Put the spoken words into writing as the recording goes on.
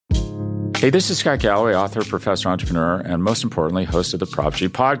Hey, this is Scott Galloway, author, professor, entrepreneur, and most importantly, host of the Prop G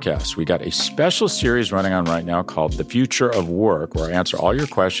podcast. We got a special series running on right now called The Future of Work, where I answer all your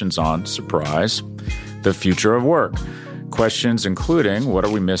questions on, surprise, the future of work. Questions including, what are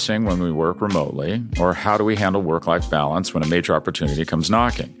we missing when we work remotely? Or how do we handle work-life balance when a major opportunity comes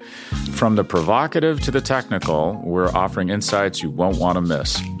knocking? From the provocative to the technical, we're offering insights you won't want to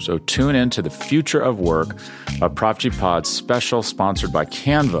miss. So tune in to The Future of Work, a Prop G Pod special sponsored by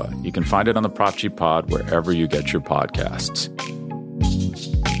Canva. You can find it on the Prop G Pod wherever you get your podcasts.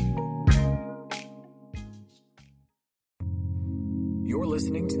 You're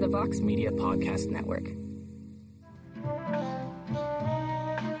listening to the Vox Media Podcast Network.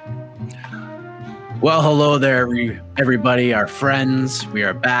 Well, hello there, everybody, our friends. We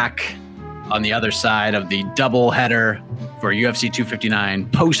are back on the other side of the double header for UFC 259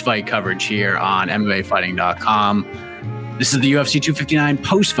 post-fight coverage here on MMAfighting.com. This is the UFC 259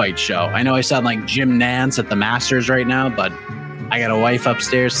 post-fight show. I know I sound like Jim Nance at the Masters right now, but I got a wife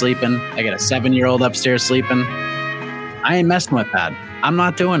upstairs sleeping. I got a 7-year-old upstairs sleeping. I ain't messing with that. I'm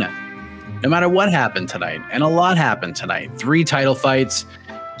not doing it. No matter what happened tonight, and a lot happened tonight. 3 title fights,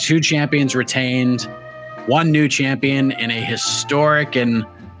 2 champions retained, 1 new champion in a historic and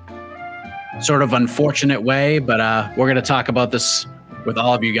sort of unfortunate way. But we're going to talk about this with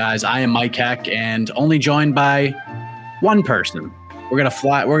all of you guys. I am Mike Heck, and only joined by one person. We're going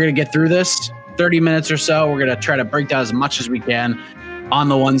to get through this 30 minutes or so. We're going to try to break down as much as we can on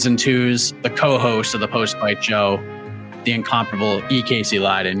the ones and twos. The co-host of the post-fight show, the incomparable E. Casey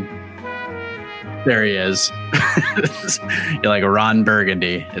Leiden. There he is. You're like a Ron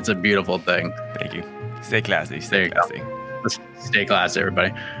Burgundy. It's a beautiful thing. Thank you. Stay classy. Stay classy. Stay classy,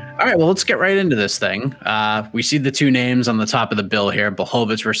 everybody. All right, well, let's get right into this thing. We see the 2 names on the top of the bill here.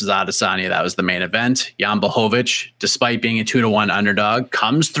 Blachowicz versus Adesanya. That was the main event. Jan Blachowicz, despite being a 2-1 underdog,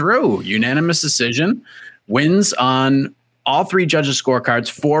 comes through. Unanimous decision. Wins on all 3 judges' scorecards,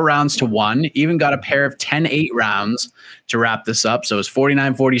 4 rounds to 1. Even got a pair of 10-8 rounds to wrap this up. So it was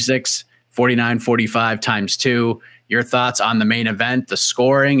 49-46. 49-45 times 2. Your thoughts on the main event, the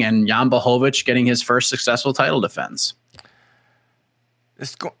scoring, and Jan Blachowicz getting his first successful title defense?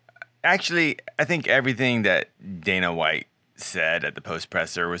 Actually, I think everything that Dana White said at the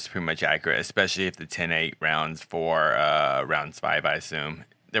post-presser was pretty much accurate, especially if the 10-8 rounds for rounds 5, I assume.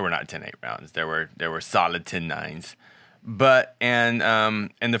 There were not 10-8 rounds. There were solid 10-9s. But and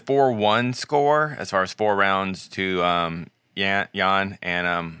the 4-1 score, as far as 4 rounds to Jan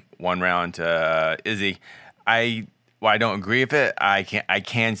and 1 round to Izzy. I don't agree with it. I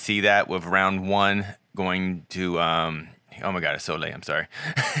can see that with round 1 going to oh my god, it's so late. I'm sorry.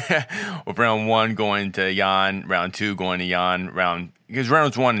 With round 1 going to Jan, round 2 going to Jan, because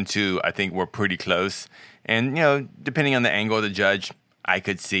rounds 1 and 2 I think were pretty close. And depending on the angle of the judge, I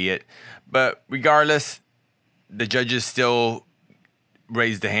could see it. But regardless, the judges still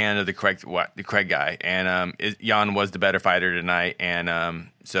raised the hand of the correct guy, and Jan was the better fighter tonight, and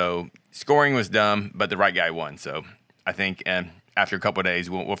so scoring was dumb, but the right guy won. So I think after a couple of days,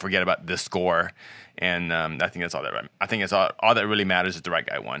 we'll forget about the score, and I think that's all that. I think that's all that really matters is the right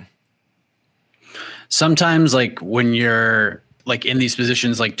guy won. Sometimes, like when you're like in these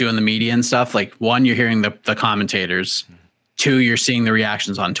positions, like doing the media and stuff, like 1, you're hearing the commentators. 2, you're seeing the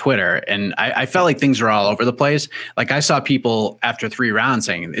reactions on Twitter. And I felt like things were all over the place. Like I saw people after 3 rounds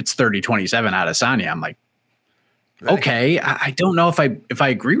saying it's 30-27 Adesanya. I'm like, okay, I don't know if I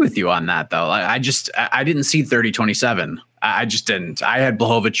agree with you on that though. I didn't see 30-27. I just didn't. I had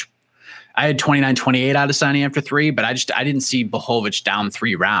Blachowicz. I had 29-28 Adesanya after 3, but I didn't see Blachowicz down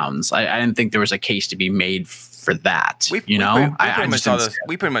 3 rounds. I didn't think there was a case to be made for that. We pretty much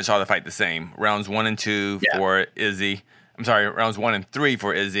saw the fight the same. Rounds 1 and 2 for Izzy. I'm sorry, rounds 1 and 3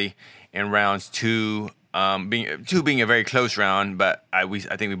 for Izzy, and rounds 2 being a very close round, but I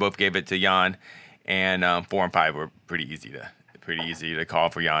think we both gave it to Jan, and 4 and 5 were pretty easy to call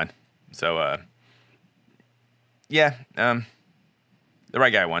for Jan. So the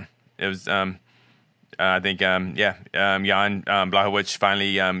right guy won. It was I think Jan Blachowicz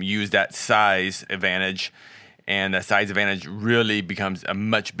finally used that size advantage, and that size advantage really becomes a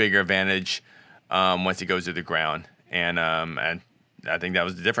much bigger advantage once he goes to the ground. And I think that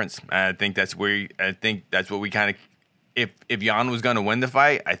was the difference. I think that's what we kind of, if Jan was going to win the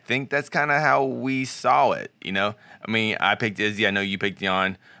fight, I think that's kind of how we saw it. I mean, I picked Izzy. I know you picked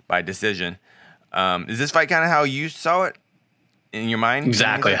Jan by decision. Is this fight kind of how you saw it in your mind?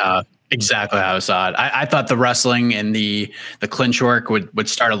 Exactly how I saw it. I thought the wrestling and the clinch work would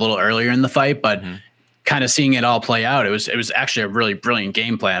start a little earlier in the fight, but kind of seeing it all play out, it was actually a really brilliant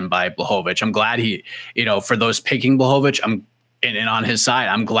game plan by Blachowicz. I'm glad he, for those picking Blachowicz, and on his side,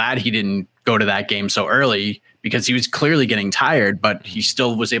 I'm glad he didn't go to that game so early because he was clearly getting tired, but he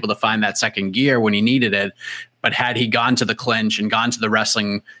still was able to find that second gear when he needed it. But had he gone to the clinch and gone to the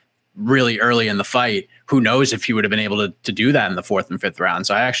wrestling really early in the fight, who knows if he would have been able to do that in the 4th and 5th round.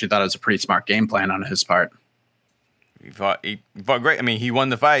 So I actually thought it was a pretty smart game plan on his part. He fought great. I mean, he won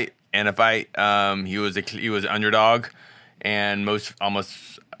the fight, and a fight. He was an underdog, and what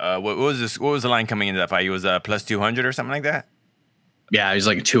was the line coming into that fight? He was plus 200 or something like that. Yeah, he was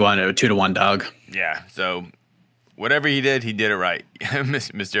like a 2-1 dog. Yeah, so whatever he did it right,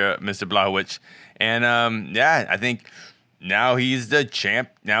 Mr. Blachowicz. And I think now he's the champ.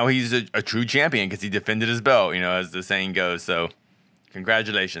 Now he's a true champion because he defended his belt, as the saying goes. So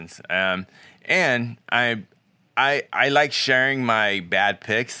congratulations. And I like sharing my bad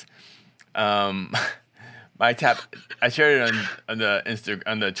picks. I shared it on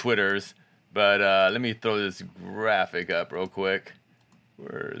the Twitters, but let me throw this graphic up real quick.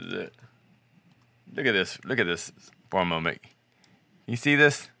 Where is it? Look at this for a moment. You see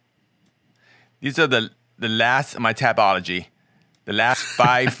this? These are the last my Tapology. The last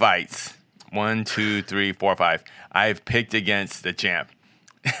 5 fights. 1, 2, 3, 4, 5. I've picked against the champ.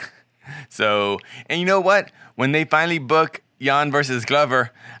 So, and you know what? When they finally book Jan versus Glover,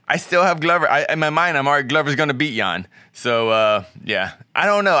 I still have Glover. In my mind, I'm already Glover's going to beat Jan. So, I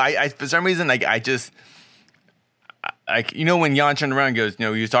don't know. I for some reason, when Jan turned around and goes, he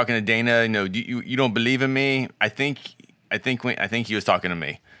was talking to Dana, you don't believe in me. I think he was talking to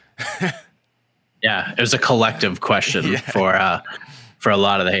me. Yeah, it was a collective question for a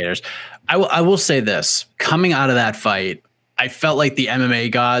lot of the haters. I will say this, coming out of that fight, I felt like the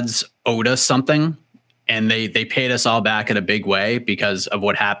MMA gods owed us something, and they paid us all back in a big way because of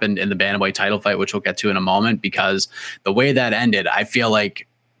what happened in the bantamweight title fight, which we'll get to in a moment. Because the way that ended, I feel like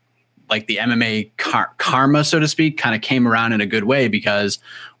the MMA karma, so to speak, kind of came around in a good way because,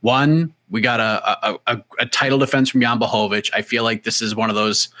 one, we got a title defense from Jan Blachowicz. I feel like this is one of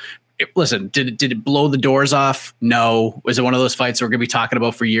those. Listen, did it blow the doors off? No. Was it one of those fights that we're going to be talking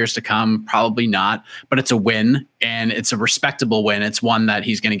about for years to come? Probably not. But it's a win, and it's a respectable win. It's one that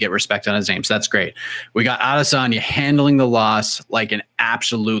he's going to get respect on his name, so that's great. We got Adesanya handling the loss like an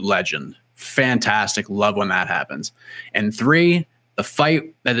absolute legend. Fantastic. Love when that happens. And 3, the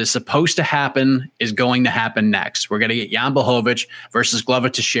fight that is supposed to happen is going to happen next. We're going to get Jan Blachowicz versus Glover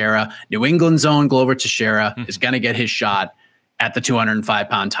Teixeira. New England's own Glover Teixeira is going to get his shot at the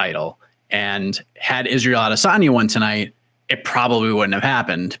 205-pound title. And had Israel Adesanya won tonight, it probably wouldn't have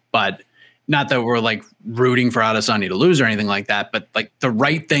happened. But not that we're rooting for Adesanya to lose or anything like that, but the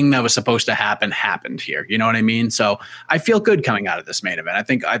right thing that was supposed to happen happened here. You know what I mean? So I feel good coming out of this main event. I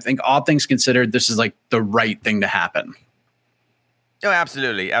think all things considered, this is the right thing to happen. Oh,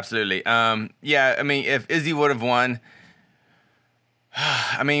 absolutely. Absolutely. If Izzy would have won,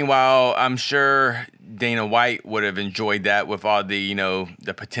 while I'm sure Dana White would have enjoyed that with all the,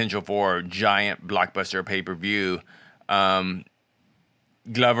 the potential for giant blockbuster pay-per-view,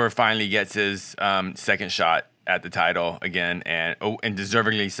 Glover finally gets his second shot at the title again, and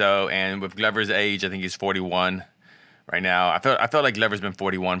deservingly so. And with Glover's age, I think he's 41 right now. I felt like Glover's been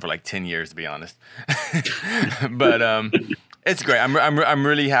 41 for 10 years, to be honest. But it's great. I'm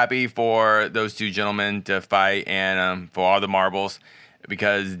really happy for those two gentlemen to fight and for all the marbles,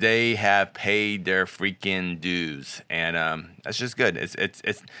 because they have paid their freaking dues, and that's just good.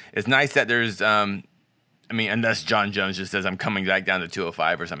 It's nice that there's unless John Jones just says I'm coming back down to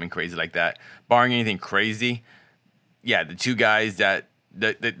 205 or something crazy like that. Barring anything crazy, yeah, the two guys that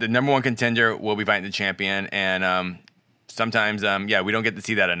the number one contender will be fighting the champion, and sometimes we don't get to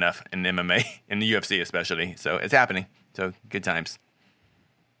see that enough in MMA, in the UFC especially. So it's happening. So good times.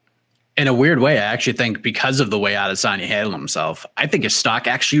 In a weird way, I actually think because of the way Adesanya handled himself, I think his stock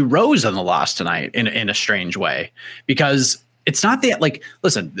actually rose on the loss tonight in a strange way, because it's not that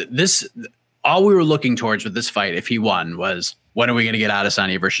listen, this all we were looking towards with this fight, if he won, was when are we going to get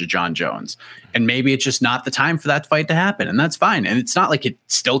Adesanya versus John Jones? And maybe it's just not the time for that fight to happen, and that's fine. And it's not like it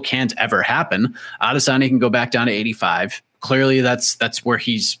still can't ever happen. Adesanya can go back down to 85. Clearly, that's where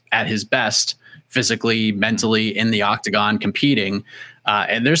he's at his best, physically, mentally, in the octagon, competing.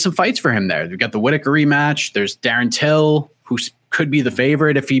 And there's some fights for him there. We've got the Whitaker rematch. There's Darren Till, who could be the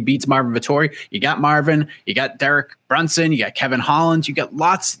favorite if he beats Marvin Vettori. You got Marvin. You got Derek Brunson. You got Kevin Holland. You got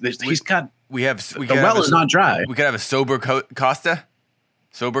lots. The well is not dry. We could have a sober Costa.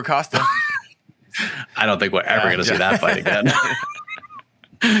 Sober Costa. I don't think we're ever going to see that fight again.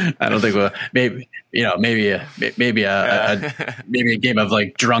 I don't think we'll. Maybe a game of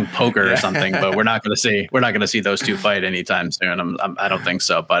drunk poker or something, but we're not going to see those two fight anytime soon. I don't think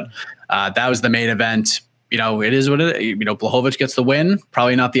so. But that was the main event. it is what it is. Blachowicz gets the win.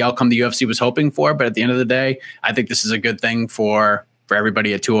 Probably not the outcome the UFC was hoping for, but at the end of the day, I think this is a good thing for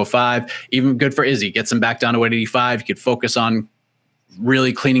everybody at 205. Even good for Izzy. Gets him back down to 185. He could focus on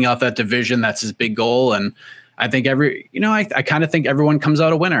really cleaning out that division. That's his big goal. And I think I kind of think everyone comes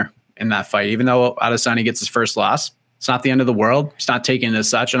out a winner in that fight. Even though Adesanya gets his first loss, it's not the end of the world. It's not taken as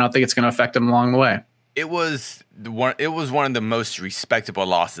such. I don't think it's going to affect him along the way. It was one of the most respectable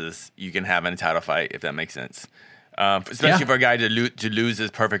losses you can have in a title fight, if that makes sense. Especially for a guy to lose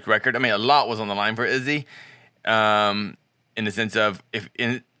his perfect record. I mean, a lot was on the line for Izzy, in the sense of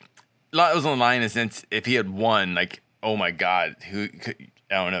a lot was on the line in the sense if he had won, like, oh my God, I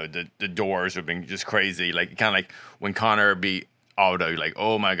don't know, the doors would have been just crazy. Like kind of like when Conor beat Aldo, like,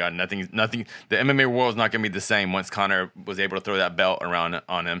 oh my God, nothing. The MMA world is not going to be the same once Conor was able to throw that belt around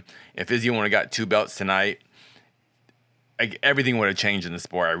on him. If Izzy would have got 2 belts tonight, like everything would have changed in the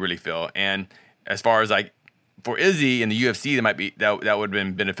sport. I really feel. And as far as like for Izzy in the UFC, that would have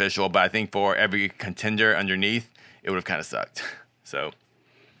been beneficial. But I think for every contender underneath, it would have kind of sucked. So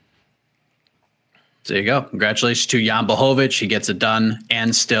there you go. Congratulations to Jan Blachowicz. He gets it done,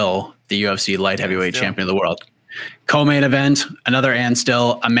 and still the UFC light heavyweight champion of the world. Co-main event, another and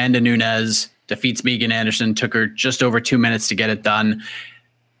still. Amanda Nunes defeats Megan Anderson. Took her just over 2 minutes to get it done.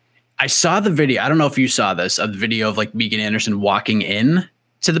 I saw the video. I don't know if you saw this, of the video of like Megan Anderson walking in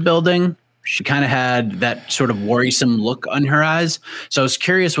to the building. She kind of had that sort of worrisome look on her eyes. So I was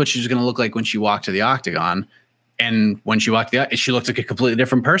curious what she was going to look like when she walked to the octagon. And when she walked she looked like a completely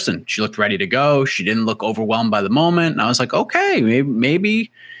different person. She looked ready to go. She didn't look overwhelmed by the moment. And I was like, okay,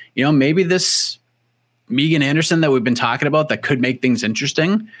 maybe this Megan Anderson that we've been talking about that could make things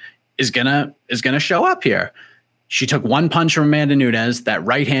interesting is gonna show up here. She took one punch from Amanda Nunes, that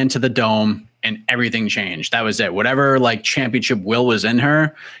right hand to the dome, and everything changed. That was it. Whatever like championship will was in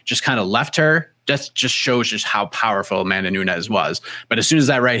her just kind of left her. That just shows just how powerful Amanda Nunes was. But as soon as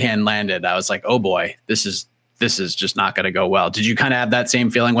that right hand landed, I was like, oh boy, this is just not going to go well. Did you kind of have that same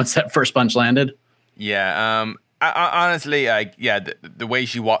feeling once that first punch landed? Yeah. I honestly, the way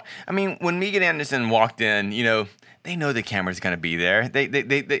she walked. I mean, when Megan Anderson walked in, they know the camera's going to be there.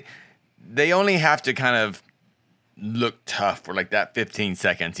 They only have to kind of look tough for like that 15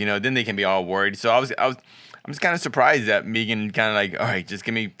 seconds. Then they can be all worried. So I'm just kind of surprised that Megan kind of like, all right, just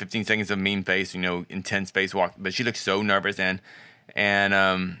give me 15 seconds of mean face, intense face walk. But she looked so nervous I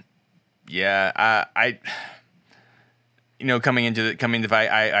coming into the fight,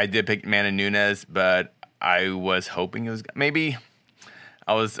 I did pick Amanda Nunes, but I was hoping it was maybe.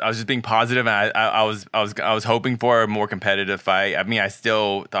 I was just being positive, and I was hoping for a more competitive fight. I mean, I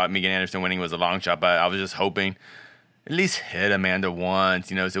still thought Megan Anderson winning was a long shot, but I was just hoping at least hit Amanda once,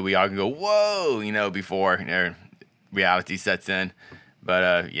 so we all can go whoa, before reality sets in. But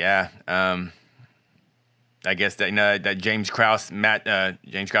I guess that that James Krause kind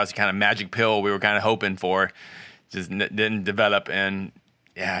of magic pill we were kind of hoping for just didn't develop, and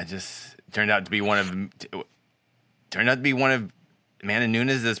just turned out to be one of Amanda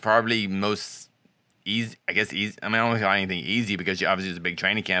Nunes is probably most easy. I guess easy. I mean, I don't call anything easy because she obviously was a big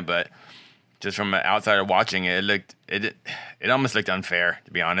training camp, but just from an outsider watching it, it almost looked unfair,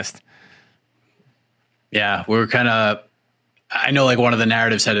 to be honest. Yeah, we were kind of. I know, like one of the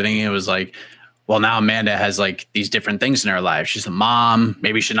narratives said, I think it was like, well, now Amanda has like these different things in her life. She's a mom.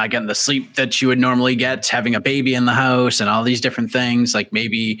 Maybe she's not getting the sleep that she would normally get, having a baby in the house and all these different things. Like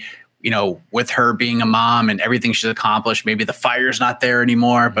maybe, with her being a mom and everything she's accomplished, maybe the fire's not there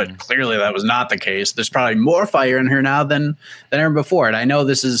anymore. But clearly that was not the case. There's probably more fire in her now than ever before. And I know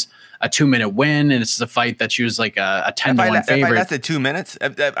this is a 2-minute win, and it's a fight that she was like a 10-1 favorite. That fight lasted 2 minutes.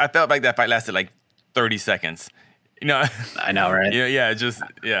 I felt like that fight lasted like 30 seconds. I know, right? Yeah.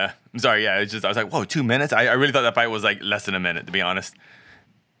 I'm sorry. Yeah, I was like, whoa, 2 minutes? I really thought that fight was like less than a minute, to be honest.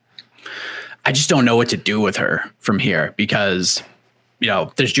 I just don't know what to do with her from here because,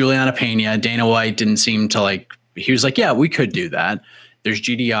 there's Juliana Pena. Dana White didn't seem to like, he was like, yeah, we could do that. There's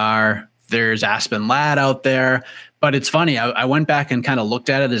GDR. There's Aspen Ladd out there. But it's funny. I went back and kind of looked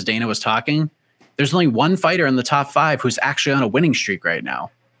at it as Dana was talking. There's only one fighter in the top 5 who's actually on a winning streak right now.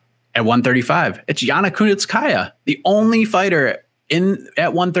 At 135, it's Yana Kunitskaya, the only fighter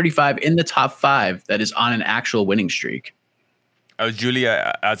at 135 in the top 5 that is on an actual winning streak. Oh, is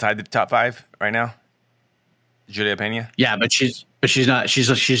Julia outside the top 5 right now? Julia Pena? Yeah, but she's not. She's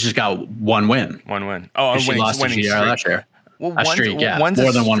just got one win. One win. Oh, she lost to GDR last year. Well, a streak, yeah, more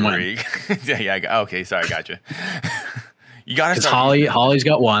than one win. Yeah. Okay, sorry, gotcha. You got to because start. Holly's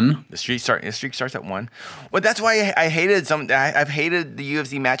got one. The streak starts at 1. Well, that's why I've hated the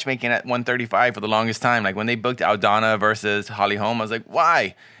UFC matchmaking at 135 for the longest time. Like when they booked Aldana versus Holly Holm, I was like,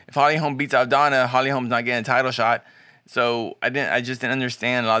 why? If Holly Holm beats Aldana, Holly Holm's not getting a title shot. So I just didn't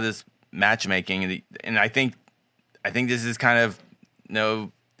understand a lot of this matchmaking, and I think this is kind of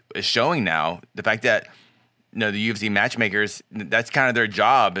is showing now the fact that the UFC matchmakers, that's kind of their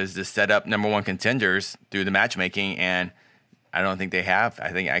job, is to set up number one contenders through the matchmaking, and I don't think they have.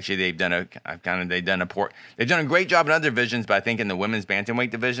 I think actually they've done a great job in other divisions, but I think in the women's bantamweight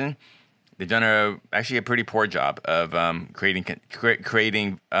division, they've done a pretty poor job of creating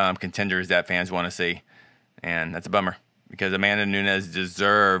contenders that fans want to see, and that's a bummer because Amanda Nunes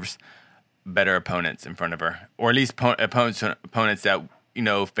deserves better opponents in front of her, or at least opponents that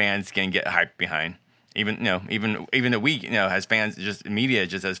fans can get hyped behind. Even that we as fans, just media,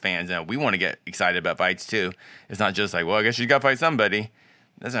 just as fans, we want to get excited about fights too. It's not just like, well, I guess you got to fight somebody.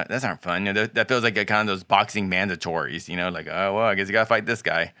 That's not fun. That feels like a kind of those boxing mandatories. Like, oh well, I guess you got to fight this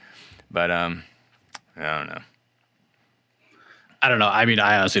guy. But I don't know. I don't know. I mean,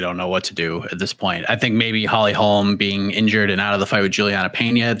 I honestly don't know what to do at this point. I think maybe Holly Holm being injured and out of the fight with Juliana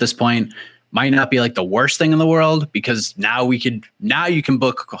Pena at this point might not be like the worst thing in the world, because now you can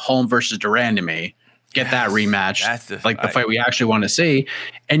book Holm versus Duran to me. Get that rematch, the fight we actually want to see,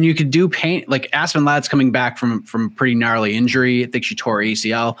 and you could do like Aspen Ladd's coming back from a pretty gnarly injury. I think she tore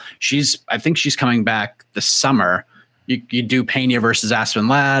ACL. I think she's coming back this summer. You do Pena versus Aspen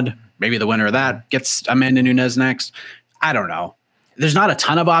Ladd. Maybe the winner of that gets Amanda Nunes next. I don't know. There's not a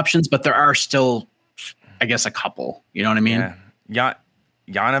ton of options, but there are still, I guess, a couple. You know what I mean? Yeah.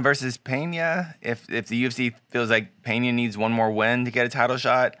 Yana versus Pena. If the UFC feels like Pena needs one more win to get a title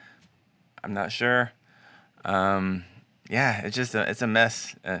shot, I'm not sure. It's just it's a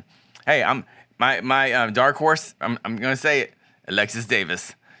mess. Hey, my dark horse. I'm gonna say it. Alexis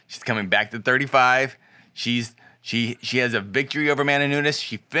Davis. She's coming back to 35. She has a victory over Amanda Nunes.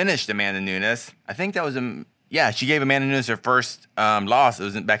 She finished Amanda Nunes. I think that was she gave Amanda Nunes her first loss. It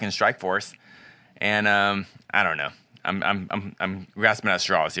was back in Strikeforce, and I don't know. I'm grasping at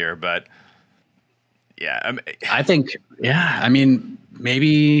straws here, but yeah. I think I mean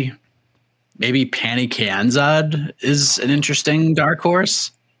maybe Pani Kianzad is an interesting dark horse.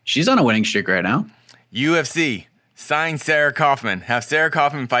 She's on a winning streak right now. UFC, sign Sarah Kaufman. Have Sarah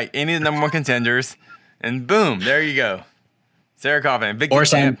Kaufman fight any of the number one contenders, and boom, there you go. Sarah Kaufman. Victor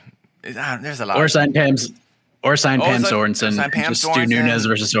Champ. There's a lot. Or sign Pam Sorensen. Pam just Sorensen. do Nunes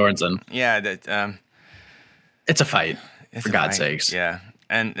versus Sorensen. Yeah, that. It's a fight, for God's sakes. Yeah,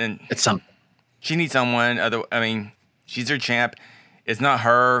 and it's something. She needs someone. She's her champ. It's not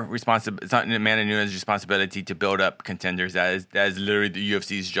her responsibility. It's not Amanda Nunes' responsibility to build up contenders. That is literally the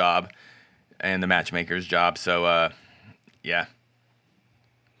UFC's job and the matchmaker's job. So, yeah.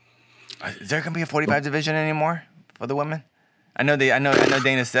 Is there gonna be a 45 division anymore for the women? I know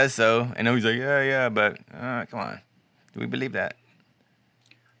Dana says so. I know he's like, yeah, but come on, do we believe that?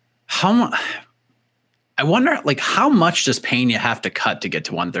 I wonder, how much does Pena have to cut to get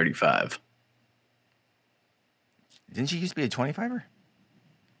to 135? Didn't she used to be a 25er?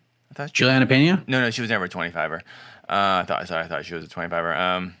 I thought Juliana Pena? No, she was never a 25er. I thought she was a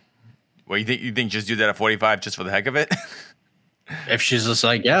 25er. Well, you think just do that at 45 just for the heck of it? If she's just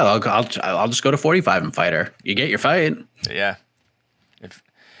like, yeah, I'll just go to 45 and fight her. You get your fight. Yeah.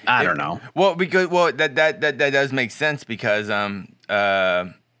 I don't know. Well, that does make sense because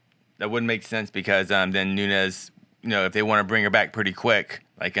that wouldn't make sense because then Nunes, if they want to bring her back pretty quick,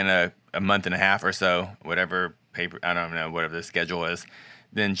 like in a month and a half or so, whatever whatever the schedule is,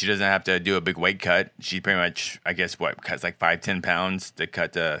 then she doesn't have to do a big weight cut. She pretty much, I guess, cuts like 5-10 pounds to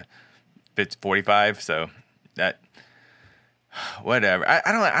cut to 45. So that, whatever.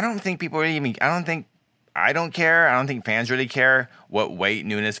 I don't think people really even. I don't care. I don't think fans really care what weight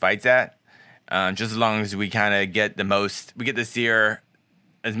Nunes fights at. Just as long as we kind of get we get to see her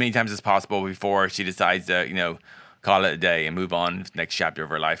as many times as possible before she decides to, call it a day and move on to the next chapter of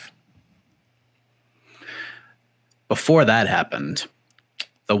her life. Before that happened,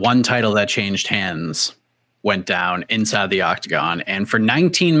 the one title that changed hands went down inside the octagon. And for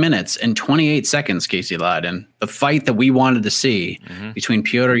 19 minutes and 28 seconds, Casey Ladden, the fight that we wanted to see between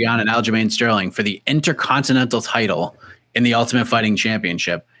Petr Yan and Aljamain Sterling for the Intercontinental title in the Ultimate Fighting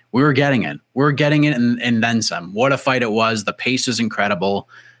Championship, we were getting it. We're getting it and then some. What a fight it was. The pace was incredible.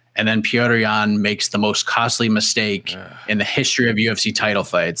 And then Petr Yan makes the most costly mistake in the history of UFC title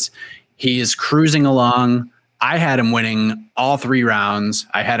fights. He is cruising along. I had him winning all 3 rounds.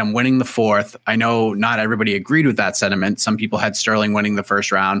 I had him winning the 4th. I know not everybody agreed with that sentiment. Some people had Sterling winning the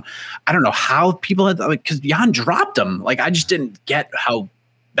 1st round. I don't know how people had, because Jan dropped him. I just didn't get how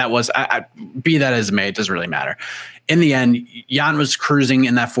that was. Be that as it may, it doesn't really matter. In the end, Jan was cruising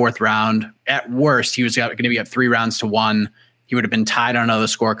in that 4th round. At worst, he was going to be up 3 rounds to 1. He would have been tied on another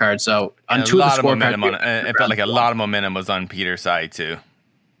scorecard. So on 2 of the scorecards, it felt like a lot of momentum was on Peter's side too.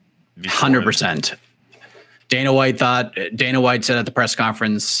 100%. Dana White said at the press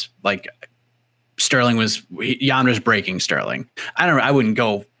conference, Jan was breaking Sterling. I wouldn't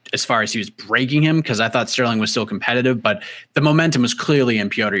go as far as he was breaking him because I thought Sterling was still competitive, but the momentum was clearly in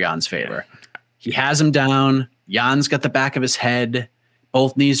Petr Yan's favor. He has him down. Jan's got the back of his head.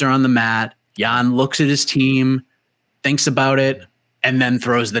 Both knees are on the mat. Jan looks at his team, thinks about it, and then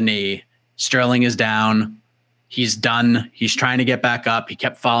throws the knee. Sterling is down. He's done. He's trying to get back up. He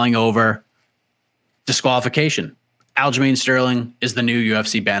kept falling over. Disqualification. Aljamain Sterling is the new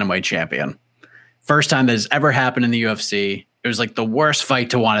UFC bantamweight champion. First time that has ever happened in the UFC. It was the worst fight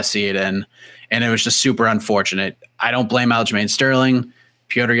to want to see it in, and it was just super unfortunate. I don't blame Aljamain Sterling.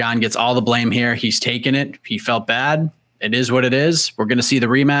 Petr Yan gets all the blame here. He's taken it. He felt bad. It is what it is. We're going to see the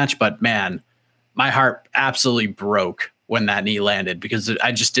rematch, but man, my heart absolutely broke when that knee landed because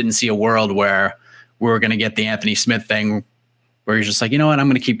I just didn't see a world where we were going to get the Anthony Smith thing where he's just like, you know what, I'm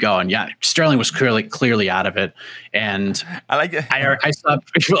going to keep going. Yeah, Sterling was clearly out of it. And I like it. I saw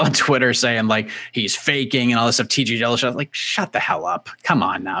people on Twitter saying he's faking and all this stuff. TJ Dillashaw, shut the hell up. Come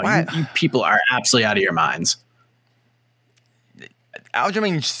on now. You people are absolutely out of your minds.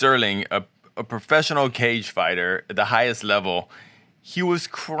 Aljamain Sterling, a professional cage fighter at the highest level, he was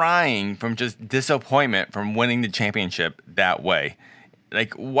crying from just disappointment from winning the championship that way.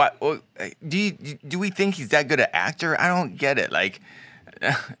 What do we think he's that good an actor? I don't get it.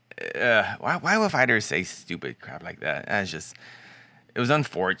 Why would fighters say stupid crap like that? It was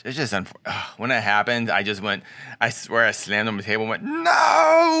unfortunate. It's just when it happened, I swear I slammed on the table and went,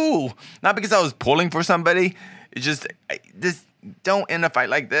 no! Not because I was pulling for somebody. It's just, don't end a fight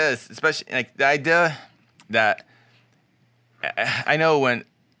like this. Especially the idea that, I know when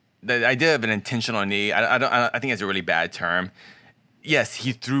the idea of an intentional knee, I think it's a really bad term. Yes,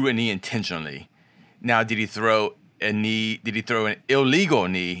 he threw a knee intentionally. Now, did he throw a knee? Did he throw an illegal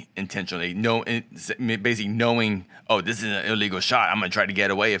knee intentionally? No, basically knowing, this is an illegal shot. I'm gonna try to get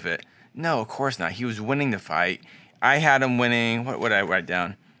away with it. No, of course not. He was winning the fight. I had him winning. What did I write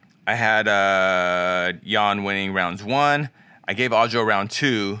down? I had Jan winning rounds 1. I gave Aljo round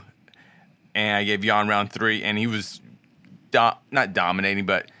 2, and I gave Jan round 3, and he was not dominating,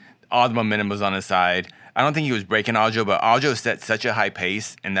 but all the momentum was on his side. I don't think he was breaking Aljo, but Aljo set such a high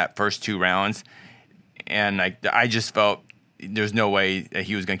pace in that first 2 rounds, and I just felt there's no way that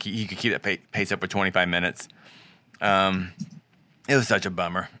he could keep that pace up for 25 minutes. It was such a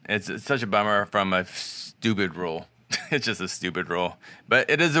bummer. It's such a bummer from a stupid rule. It's just a stupid rule, but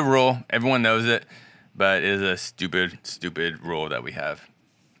it is a rule. Everyone knows it, but it is a stupid rule that we have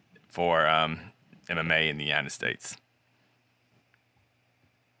for MMA in the United States.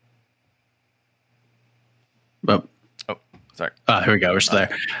 Oh, sorry. Here we go. We're still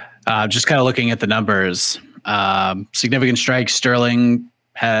there. Just kind of looking at the numbers. Significant strikes. Sterling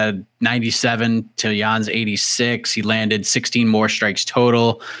had 97 to Jan's 86. He landed 16 more strikes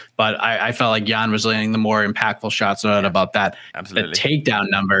total, but I felt like Jan was landing the more impactful shots. No doubt about that. Absolutely. The takedown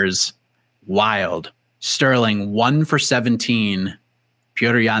numbers, wild. Sterling 1 for 17.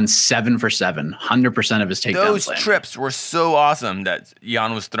 Petr Yan 7 for 7. 100% of his takedowns. Those landed. trips were so awesome that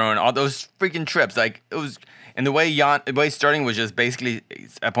Jan was throwing all those freaking trips. It was. And the way Sterling was just basically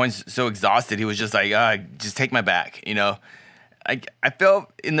at points so exhausted, he was just just take my back, I felt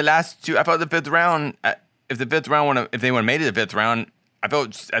in the last 2, I felt the 5th round, if they would have made it the 5th round, I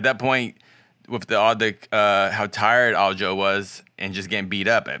felt at that point with how tired Aljo was and just getting beat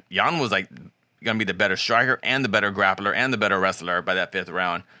up, Jan was going to be the better striker and the better grappler and the better wrestler by that 5th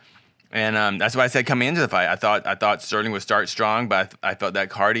round. And that's why I said coming into the fight, I thought Sterling would start strong, but I felt that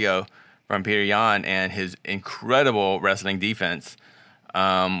cardio from Petr Yan and his incredible wrestling defense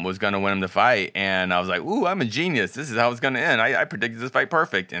was going to win him the fight. And I was like, ooh, I'm a genius. This is how it's going to end. I predicted this fight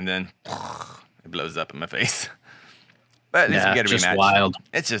perfect. And then it blows up in my face. But at least we get a just rematch. Wild.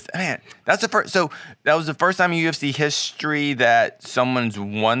 It's just, man, that's the first. So that was the first time in UFC history that someone's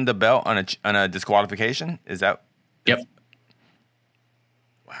won the belt on a disqualification. Is that? Yep.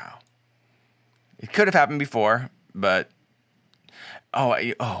 Wow. It could have happened before, but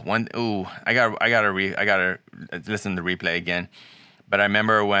I gotta listen to the replay again. But I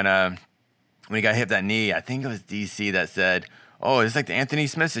remember when he got hit that knee, I think it was DC that said, oh, it's like the Anthony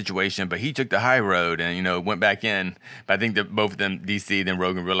Smith situation, but he took the high road and, went back in. But I think that both of them, DC, then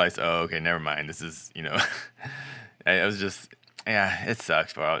Rogan realized, oh, okay, never mind. This is, it was just, yeah, it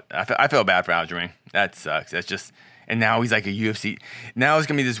sucks, bro. I feel bad for Aljamain. That sucks. That's just, and now he's like a UFC. Now it's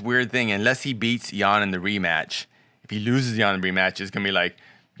going to be this weird thing. Unless he beats Jan in the rematch, if he loses Jan in the rematch, it's going to be like,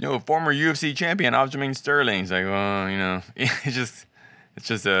 former UFC champion Aljamain Sterling. It's like, well, it just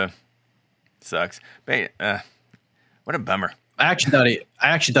sucks. But what a bummer. I actually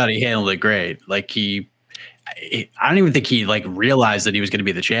thought he handled it great. Like I don't even think he realized that he was going to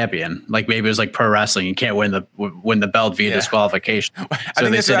be the champion. Like maybe it was like pro wrestling. You can't win the belt via disqualification. So I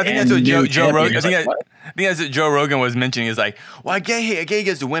think that's what Joe Rogan. I think that's what Joe Rogan was mentioning. Is like, well, I get he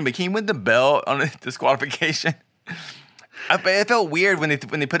gets to win, but can he win the belt on a disqualification? It felt weird when they put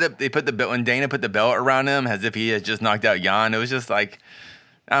the belt, when Dana put the belt around him as if he had just knocked out Jan. It was just like,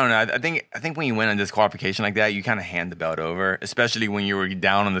 I don't know. I think when you win a disqualification like that, you kind of hand the belt over, especially when you were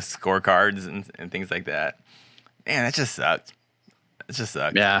down on the scorecards and things like that. Man, that just sucked. It just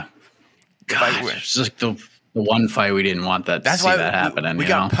sucked. Yeah. God, it's just the one fight we didn't want that. That's why that happening. We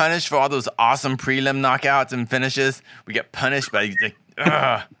got punished for all those awesome prelim knockouts and finishes. We get punished by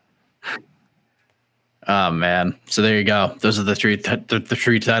ugh. Oh man! So there you go. Those are the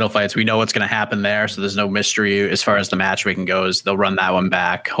three title fights. We know what's going to happen there, so there's no mystery as far as the matchmaking goes. They'll run that one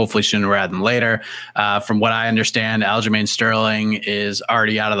back, hopefully sooner rather than later. From what I understand, Aljamain Sterling is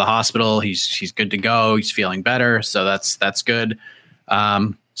already out of the hospital. He's good to go. He's feeling better, so that's good.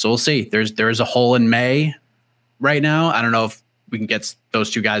 So we'll see. There is a hole in May right now. I don't know if we can get those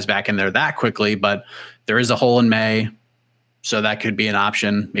two guys back in there that quickly, but there is a hole in May. So that could be an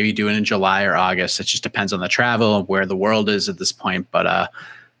option, maybe do it in July or August. It just depends on the travel and where the world is at this point. But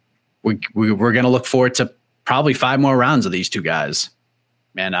we're going to look forward to probably 5 more rounds of these two guys.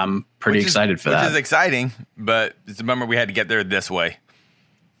 Man, I'm pretty excited for that. Which is exciting, but it's a bummer we had to get there this way.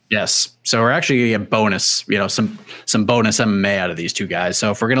 Yes. So we're actually going to get bonus, some bonus MMA out of these two guys.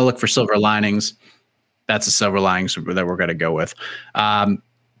 So if we're going to look for silver linings, that's the silver linings that we're going to go with.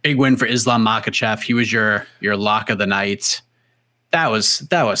 Big win for Islam Makhachev. He was your lock of the night. That was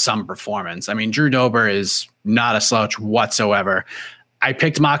some performance. I mean, Drew Dober is not a slouch whatsoever. I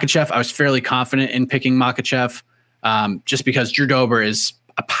picked Makhachev. I was fairly confident in picking Makhachev just because Drew Dober is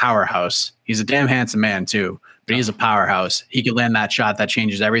a powerhouse. He's a damn handsome man too, but he's a powerhouse. He could land that shot. That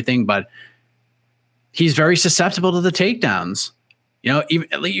changes everything, but he's very susceptible to the takedowns.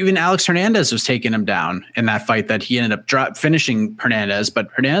 Even Alex Hernandez was taking him down in that fight that he ended up finishing Hernandez, but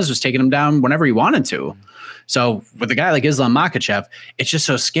Hernandez was taking him down whenever he wanted to. So with a guy like Islam Makhachev, it's just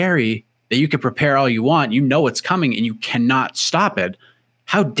so scary that you could prepare all you want. You know it's coming and you cannot stop it.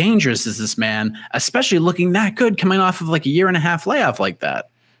 How dangerous is this man, especially looking that good coming off of like a 1.5 year layoff like that?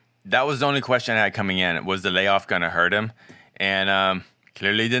 That was the only question I had coming in. Was the layoff going to hurt him? And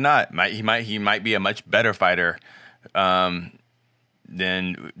clearly did not. He might be a much better fighter than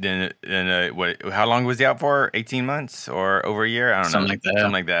what? How long was he out for? 18 months or over a year? I don't know.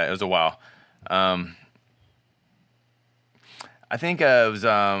 Something like that. It was a while. I think it was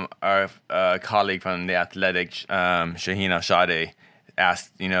our colleague from The Athletic, Shaheen Al-Shadeh,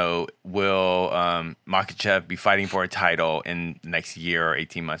 asked, will Makhachev be fighting for a title in the next year or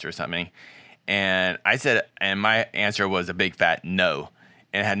 18 months or something? And I said, and my answer was a big fat no.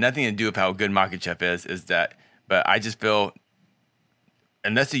 And it had nothing to do with how good Makhachev is that, but I just feel,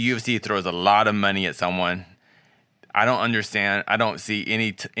 unless the UFC throws a lot of money at someone, I don't understand. I don't see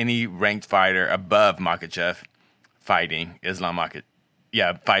any ranked fighter above Makhachev fighting Islam Makhachev.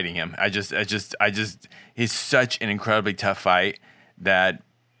 Yeah, fighting him. I just, he's such an incredibly tough fight that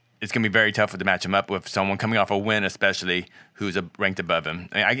it's going to be very tough to match him up with someone coming off a win, especially who's ranked above him.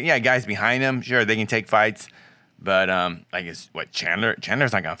 I mean, guys behind him, sure, they can take fights, but Chandler's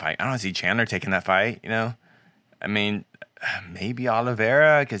not going to fight. I don't see Chandler taking that fight, I mean, maybe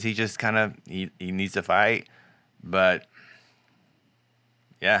Oliveira, because he just kind of, he needs to fight. But,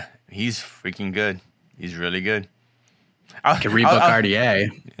 yeah, he's freaking good. He's really good. Can rebook RDA.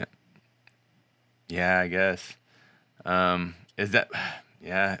 Yeah, I guess. Is that,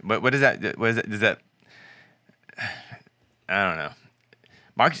 yeah, what is that? What is it? Does that, I don't know.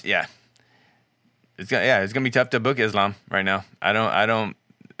 Mark's, yeah. It's gonna be tough to book Islam right now. I don't,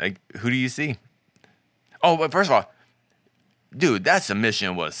 like, who do you see? Oh, but first of all, dude, that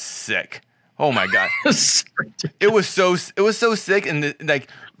submission was sick. Oh my God. It was so sick. And like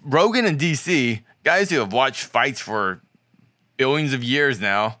Rogan and DC, guys who have watched fights for billions of years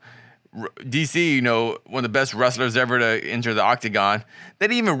now, DC, one of the best wrestlers ever to enter the octagon, they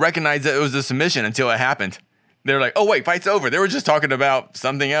didn't even recognize that it was a submission until it happened. They're like, oh wait, fight's over. They were just talking about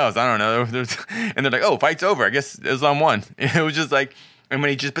something else. I don't know. And they're like, oh, fight's over. I guess it was on one. It was just like, and when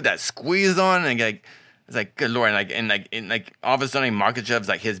he just put that squeeze on, and like, it's like, good Lord, and like all of a sudden, Makhachev's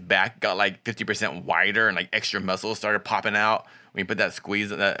like his back got like 50% wider, and like extra muscles started popping out when he put that squeeze.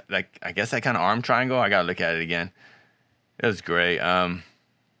 That like, I guess that kind of arm triangle. I gotta look at it again. It was great.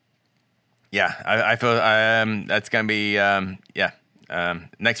 Yeah, I feel that's gonna be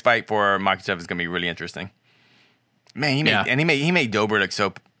next fight for Makhachev is gonna be really interesting. Man, he made Dober look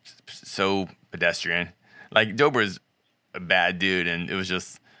so pedestrian. Like Dober's a bad dude, and it was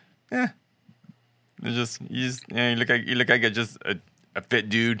just, you look like a fit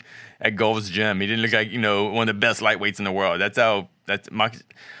dude at Gold's Gym. He didn't look like one of the best lightweights in the world. That's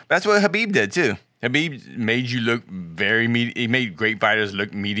what Habib did too. Habib made you look he made great fighters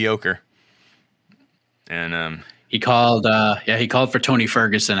look mediocre. And he called for Tony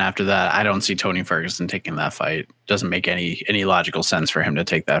Ferguson after that. I don't see Tony Ferguson taking that fight. Doesn't make any logical sense for him to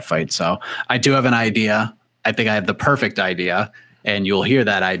take that fight. So I do have an idea. I think I have the perfect idea, and you'll hear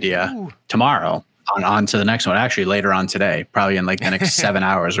that idea tomorrow on to the next one. Actually, later on today, probably in like the next 7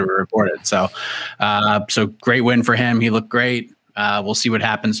 hours we reported. So great win for him. He looked great. We'll see what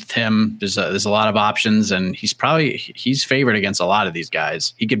happens with him. There's a lot of options, and he's favored against a lot of these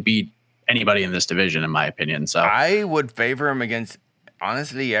guys. He could beat anybody in this division, in my opinion. So I would favor him against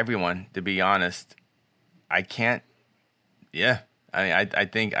honestly everyone. To be honest, I can't. Yeah, I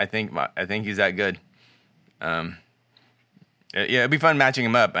think he's that good. Yeah, it'd be fun matching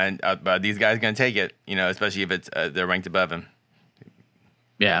him up, and these guys are gonna take it. Especially if it's they're ranked above him.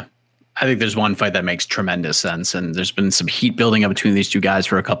 Yeah. I think there's one fight that makes tremendous sense, and there's been some heat building up between these two guys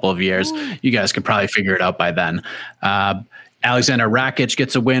for a couple of years. Ooh. You guys could probably figure it out by then. Alexander Rakic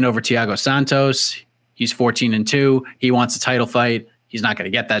gets a win over Thiago Santos. He's 14-2. He wants a title fight. He's not going to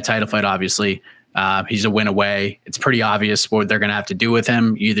get that title fight, obviously. He's a win away. It's pretty obvious what they're going to have to do with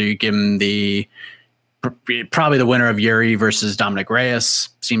him. Either you give him probably the winner of Yuri versus Dominic Reyes.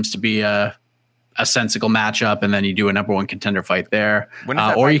 Seems to be a sensible matchup, and then you do a number one contender fight there. Or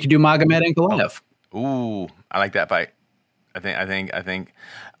fight? You could do Magomed and Ankalaev. Ooh, I like that fight. I think.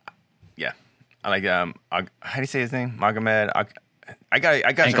 Yeah, I like how do you say his name? Magomed. I got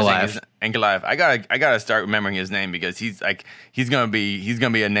Ankalaev. I gotta start remembering his name because he's gonna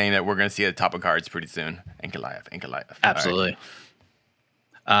be a name that we're gonna see at the top of cards pretty soon. Ankalaev. Absolutely.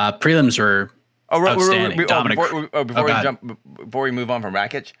 Right. Prelims were outstanding. Before we move on from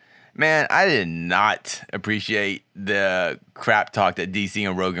Rakic. Man, I did not appreciate the crap talk that DC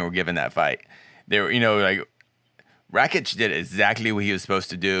and Rogan were giving that fight. They were, like Rakic did exactly what he was supposed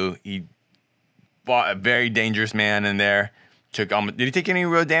to do. He fought a very dangerous man in there. Did he take any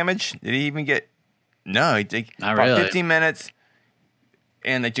real damage? Did he even get? No, he fought really. 15 minutes,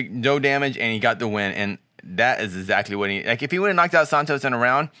 and they took no damage, and he got the win. And that is exactly what he like. If he would have knocked out Santos in a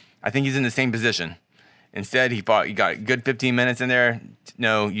round, I think he's in the same position. Instead, he got a good 15 minutes in there,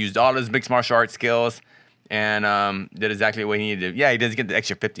 used all his mixed martial arts skills, and did exactly what he needed to do. Yeah, he does get the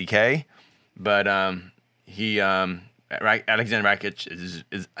extra $50K, but Alexander Rakic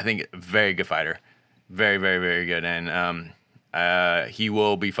is I think, a very good fighter. Very, very, very good. And he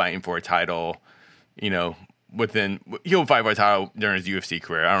will be fighting for a title, he'll fight for a title during his UFC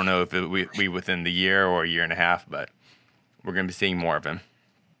career. I don't know if it will be within the year or a year and a half, but we're going to be seeing more of him.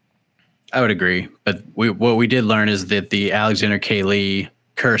 I would agree, but what we did learn is that the Alexander K. Lee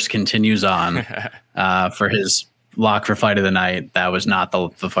curse continues on for his lock for fight of the night. That was not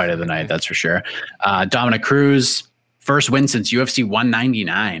the fight of the night, that's for sure. Dominic Cruz, first win since UFC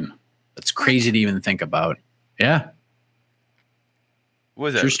 199. That's crazy to even think about. Yeah. What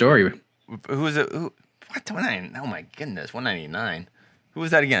was that? True story. Who was it? What? 199? Oh my goodness, 199. Who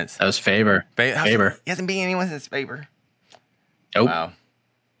was that against? That was Faber. Faber. He hasn't beaten anyone since Faber. Nope. Wow.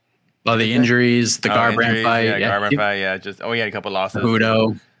 Well, the injuries, the Garbrandt fight. Yeah, Garbrandt fight. Yeah, he had a couple losses.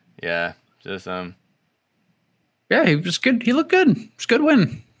 Hudo. Yeah, just Yeah, he was good. He looked good. It was a good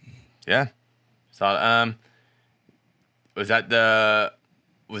win. Yeah. So, was that the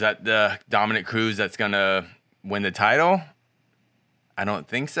Dominic Cruz that's gonna win the title? I don't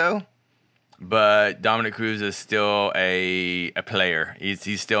think so. But Dominic Cruz is still a player.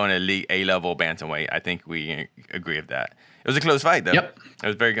 He's still an elite A-level bantamweight. I think we agree with that. It was a close fight, though. Yep. It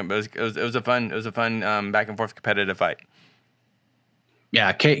was very good. It was a fun back and forth competitive fight.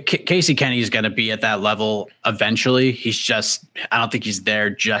 Yeah, Casey Kenny's going to be at that level eventually. I don't think he's there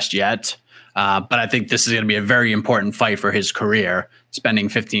just yet. But I think this is going to be a very important fight for his career, spending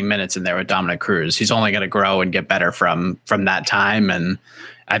 15 minutes in there with Dominic Cruz. He's only going to grow and get better from that time. And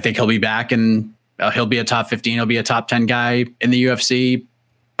I think he'll be back and he'll be a top 15. He'll be a top 10 guy in the UFC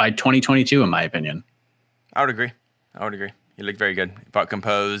by 2022, in my opinion. I would agree. He looked very good. He fought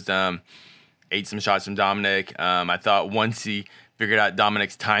composed, ate some shots from Dominic. I thought once he figured out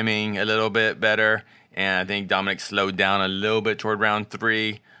Dominic's timing a little bit better, and I think Dominic slowed down a little bit toward round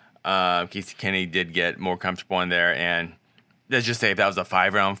 3, Casey Kennedy did get more comfortable in there. And let's just say if that was a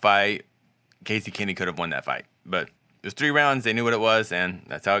 5-round fight, Casey Kennedy could have won that fight. But it was 3 rounds. They knew what it was, and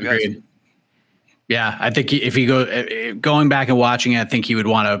that's how it goes. Agreed. Yeah, I think if he going back and watching it, I think he would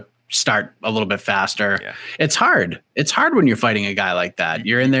want to start a little bit faster. Yeah. It's hard. It's hard when you're fighting a guy like that.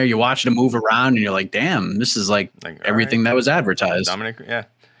 You're in there, you're watching him move around, and you're like, damn, this is like everything that was advertised. Dominic, yeah.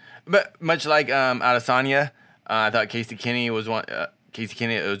 But much like Adesanya, I thought Casey Kennedy was one. Casey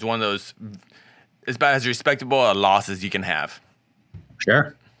Kennedy was one of those. It's about as respectable a loss as you can have.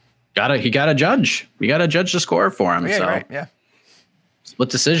 Sure. He got to judge. You got to judge the score for him. Yeah, so. right. Yeah. Split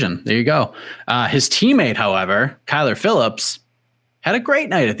decision. There you go. His teammate, however, Kyler Phillips, had a great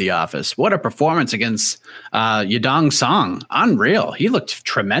night at the office. What a performance against Yadong Song. Unreal. He looked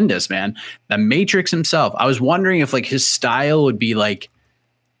tremendous, man. The Matrix himself. I was wondering if like his style would be like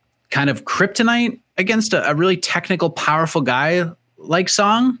kind of kryptonite against a really technical, powerful guy like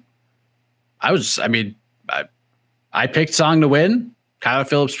Song. I picked Song to win. Kyler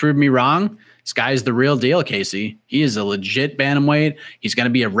Phillips proved me wrong. This guy's the real deal, Casey. He is a legit bantamweight. He's going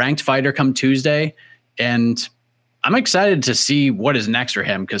to be a ranked fighter come Tuesday. And I'm excited to see what is next for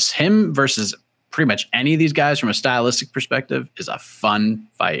him, because him versus pretty much any of these guys from a stylistic perspective is a fun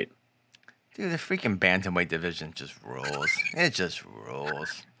fight. Dude, the freaking bantamweight division just rules. It just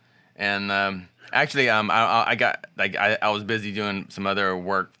rules. And actually, I was busy doing some other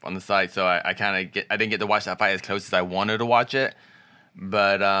work on the site, so I didn't get to watch that fight as close as I wanted to watch it.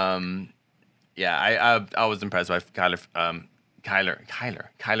 But yeah, I was impressed by Kyler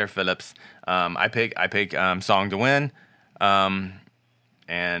Phillips. I pick Song to win. But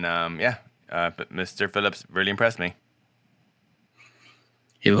Mr. Phillips really impressed me.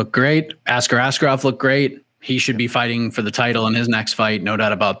 He looked great. Askar Askarov looked great. He should be fighting for the title in his next fight. No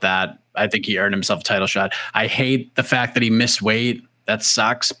doubt about that. I think he earned himself a title shot. I hate the fact that he missed weight. That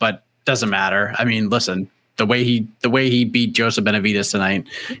sucks, but doesn't matter. I mean, listen, the way he beat Joseph Benavidez tonight,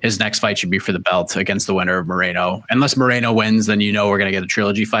 his next fight should be for the belt against the winner of Moreno. Unless Moreno wins, then we're going to get a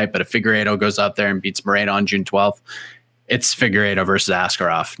trilogy fight. But if Figueiredo goes out there and beats Moreno on June 12th, it's Figueiredo versus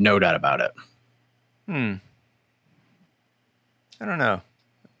Askarov. No doubt about it. I don't know.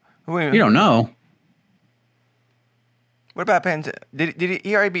 You don't know. What about Did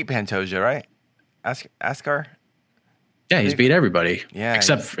he already beat Pantoja, right? Askar? Yeah, he's beat everybody. Yeah,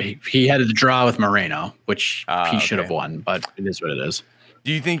 except he had a draw with Moreno, which he should have won, but it is what it is.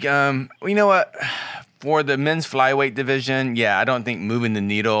 Do you think, you know what? For the men's flyweight division, yeah, I don't think moving the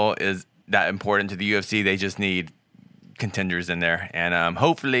needle is that important to the UFC. They just need contenders in there. And I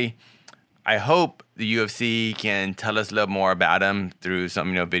hope the UFC can tell us a little more about him through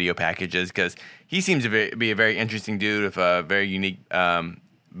some video packages, because he seems to be a very interesting dude with a very unique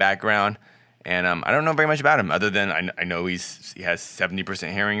background. And I don't know very much about him, other than I know he has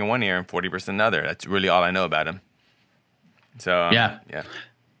 70% hearing in one ear and 40% in the other. That's really all I know about him. So yeah.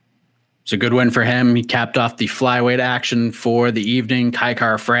 It's a good win for him. He capped off the flyweight action for the evening. Kai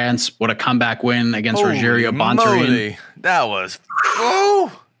Kara France, what a comeback win against Rogerio Bontorin. That was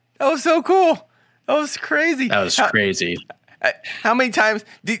so cool. That was crazy. That was crazy. How many times,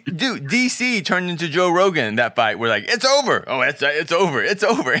 DC turned into Joe Rogan in that fight? We're like, it's over. Oh, it's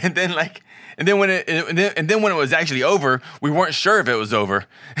over. And then when it was actually over, we weren't sure if it was over.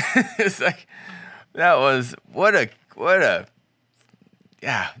 It's like, that was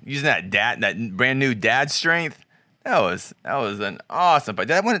using that brand new dad strength. That was an awesome fight.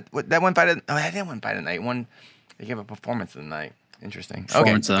 That one fight. I didn't win fight of the night. They gave a performance of the night. Interesting.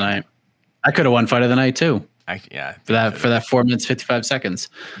 Performance of the night. I could have won fight of the night too. For that 4 minutes 55 seconds.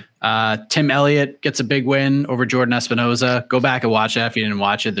 Tim Elliott gets a big win over Jordan Espinoza. Go back and watch that if you didn't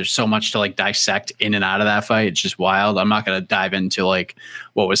watch it. There's so much to dissect in and out of that fight. It's just wild. I'm not going to dive into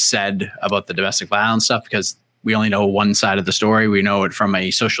what was said about the domestic violence stuff, because we only know one side of the story. We know it from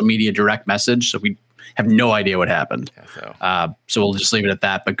a social media direct message, so we have no idea what happened. So we'll just leave it at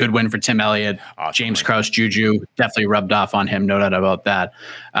that. But good win for Tim Elliott. Awesome. James Krause Juju definitely rubbed off on him. No doubt about that.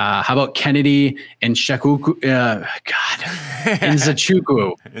 How about Kennedy and Shakuku? And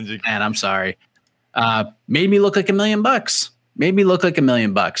Zachuku. Man, I'm sorry. Made me look like $1 million.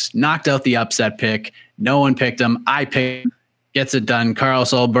 Knocked out the upset pick. No one picked him. I picked. Gets it done.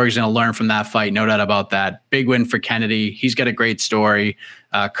 Carlos Ulberg's going to learn from that fight. No doubt about that. Big win for Kennedy. He's got a great story.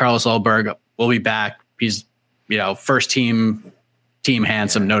 Carlos Ulberg will be back. He's, first team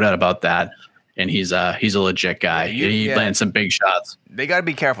handsome. No doubt about that. and he's a legit guy. He lands some big shots. They got to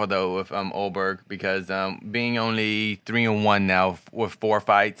be careful though with Olberg because being only 3-1 now with 4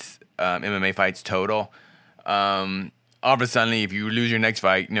 fights, MMA fights total. All of a sudden, if you lose your next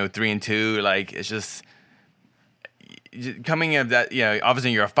fight, 3-2, like it's just coming of that.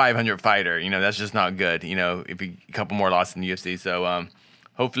 Obviously you're a 500 fighter. That's just not good. If you a couple more losses in the UFC. So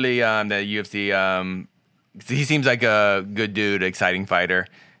hopefully the UFC. He seems like a good dude, exciting fighter.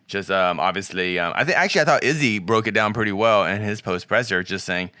 Just obviously, I thought Izzy broke it down pretty well in his post presser, just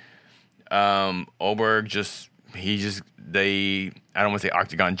saying Olberg I don't want to say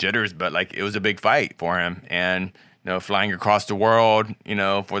octagon jitters, but like it was a big fight for him, and flying across the world,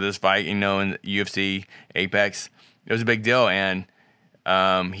 for this fight, in UFC Apex, it was a big deal, and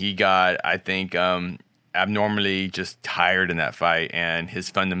he got, I think, abnormally just tired in that fight, and his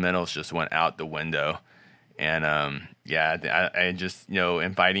fundamentals just went out the window. And I just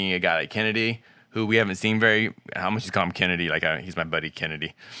in fighting a guy like Kennedy, who we haven't seen how much you call him Kennedy, like he's my buddy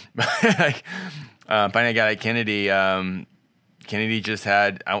Kennedy, but like fighting a guy like Kennedy, Kennedy just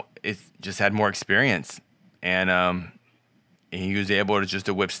had more experience, and he was able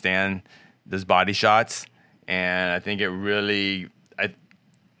to withstand those body shots, and I think it really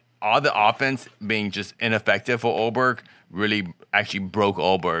all the offense being just ineffective for Olberg really actually broke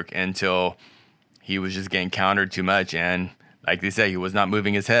Olberg until he was just getting countered too much, and like they said, he was not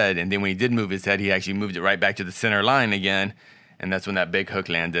moving his head. And then when he did move his head, he actually moved it right back to the center line again, and that's when that big hook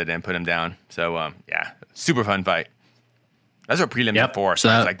landed and put him down. So super fun fight. That's what prelims are for. So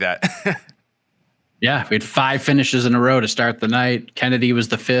like that. Yeah, we had 5 finishes in a row to start the night. Kennedy was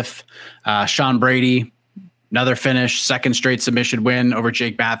the 5th. Sean Brady, another finish, 2nd straight submission win over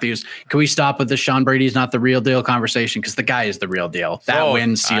Jake Matthews. Can we stop with the Sean Brady's not the real deal conversation? Because the guy is the real deal. That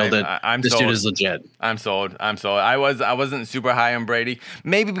win sealed it. This dude is legit. I'm sold. I wasn't super high on Brady.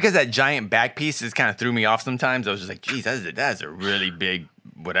 Maybe because that giant back piece just kind of threw me off sometimes. I was just like, geez, that's a really big,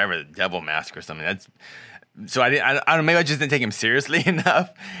 whatever, devil mask or something. So I don't know, maybe I just didn't take him seriously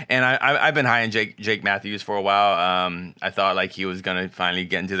enough. And I've been high on Jake Matthews for a while. I thought like he was going to finally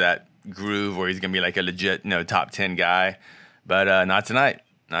get into that groove where he's gonna be like a legit top 10 guy, but not tonight.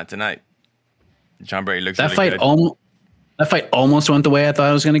 John Brady looks that really fight good. That fight almost went the way I thought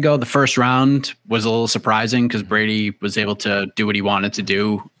it was going to go. The first round was a little surprising because Brady was able to do what he wanted to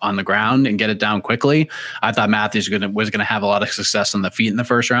do on the ground and get it down quickly. I thought Matthews was going to have a lot of success on the feet in the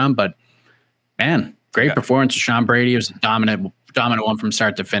first round, but man, great performance of Sean Brady. It was a dominant one from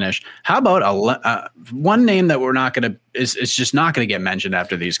start to finish. How about one name that we're not going to is just not going to get mentioned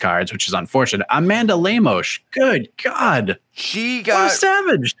after these cards, which is unfortunate. Amanda Lemos. Good God, she got what a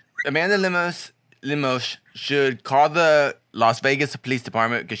savage. Amanda Lemos should call the Las Vegas Police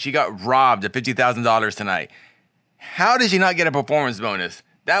Department because she got robbed of $50,000 tonight. How did she not get a performance bonus?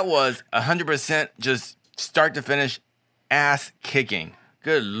 That was 100% just start to finish ass kicking.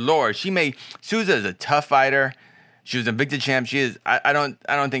 Good Lord. Souza is a tough fighter. She was Invicta champ. She is. I don't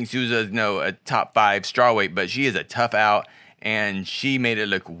think Souza is a top 5 strawweight, but she is a tough out, and she made it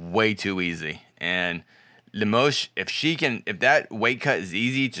look way too easy. And Lemos, if that weight cut is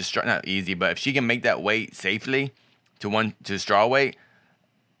easy to not easy, but if she can make that weight safely to strawweight,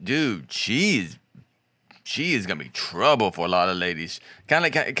 dude, she is gonna be trouble for a lot of ladies.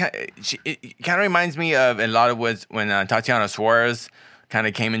 It kind of reminds me of a lot of when Tatiana Suarez kind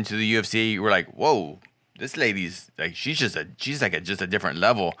of came into the UFC. We're like, whoa. This lady's like she's like a different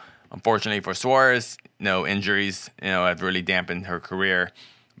level. Unfortunately for Suarez, injuries, have really dampened her career.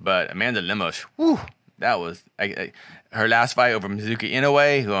 But Amanda Lemos, that was her last fight over Mizuki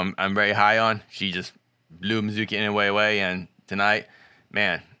Inoue, who I'm very high on. She just blew Mizuki Inoue away, and tonight,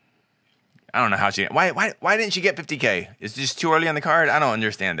 man, I don't know how why didn't she get 50K? It's just too early on the card. I don't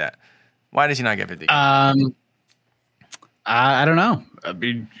understand that. Why did she not get 50K? I don't know. I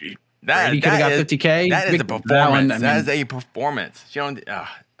mean, Brady could have got 50K. That is a performance. That is a performance.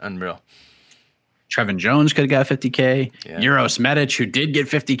 Unreal. Trevin Jones could have got 50K. Yeah. Uros Medic, who did get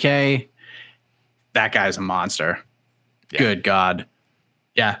 50K. That guy's a monster. Yeah. Good God.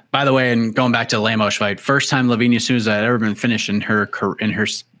 Yeah. By the way, and going back to the Lemos fight, first time Lavinia Souza had ever been finished in her.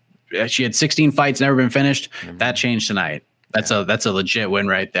 She had 16 fights, never been finished. Mm-hmm. That changed tonight. That's a legit win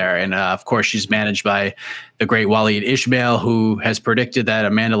right there. And of course, she's managed by the great Waleed Ishmael, who has predicted that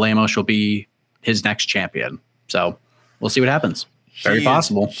Amanda Lemos will be his next champion. So we'll see what happens. Very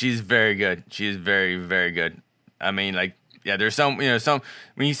possible. She's very good. She is very, very good. I mean, there's some when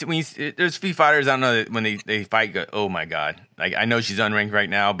you see, there's few fighters I don't know that when they fight, go, oh my God. Like I know she's unranked right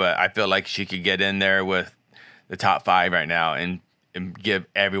now, but I feel like she could get in there with the top 5 right now and give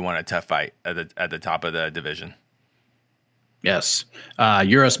everyone a tough fight at the top of the division. Yes.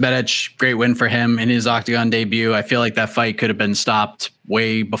 Uros Medic, great win for him in his Octagon debut. I feel like that fight could have been stopped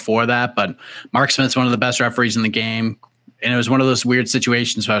way before that, but Mark Smith's one of the best referees in the game. And it was one of those weird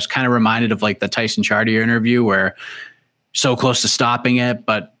situations where I was kind of reminded of like the Tyson Chartier interview where so close to stopping it,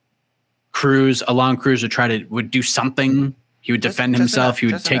 but Alon Cruz would do something. He would defend himself. He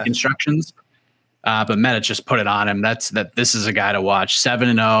would take instructions. But Medic just put it on him. This is a guy to watch.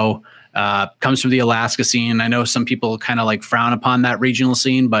 7-0. Comes from the Alaska scene. I know some people kind of like frown upon that regional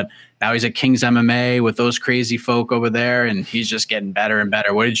scene, but now he's at King's MMA with those crazy folk over there, and he's just getting better and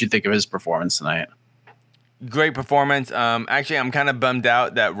better. What did you think of his performance tonight? Great performance. Actually, I'm kind of bummed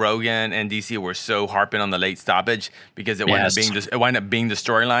out that Rogan and DC were so harping on the late stoppage because it wound up being the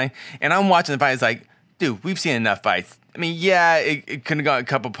storyline. And I'm watching the fight. It's like, dude, we've seen enough fights. I mean, yeah, it could have got a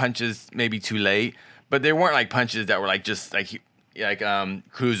couple punches maybe too late, but there weren't like punches that were like just like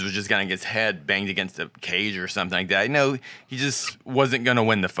Cruz was just gonna get his head banged against a cage or something like that. No, he just wasn't gonna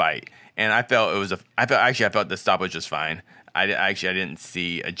win the fight. And I felt the stop was just fine. I didn't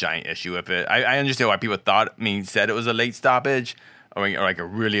see a giant issue with it. I understand why people said it was a late stoppage or like a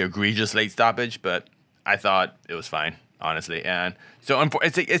really egregious late stoppage, but I thought it was fine, honestly. And so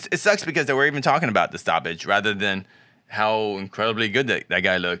it sucks because they were even talking about the stoppage rather than how incredibly good that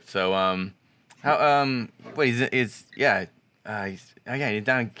guy looked. So he's down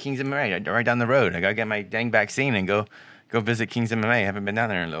in King's MMA, right down the road. I gotta get my dang vaccine and go visit King's MMA. I haven't been down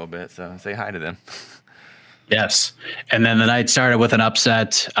there in a little bit, so say hi to them. Yes, and then the night started with an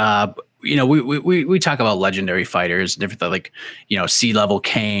upset. We talk about legendary fighters, different like C-level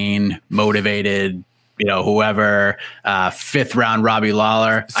Kane, motivated, whoever. 5th round Robbie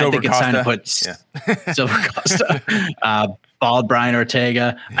Lawler. I think it's time to put Silver Costa. Bald Brian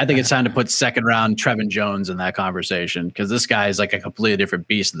Ortega. I think it's time to put 2nd round Trevin Jones in that conversation because this guy is like a completely different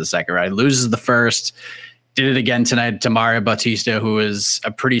beast in the 2nd round. He loses the first. Did it again tonight to Mario Bautista, who is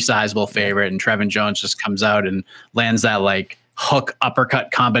a pretty sizable favorite, and Trevin Jones just comes out and lands that like hook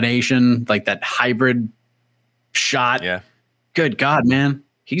uppercut combination, like that hybrid shot. Yeah. Good God, man.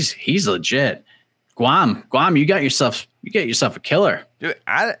 He's legit. Guam, you got yourself a killer. Dude,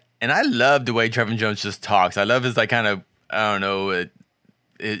 I love the way Trevin Jones just talks. I love his like kind of, I don't know,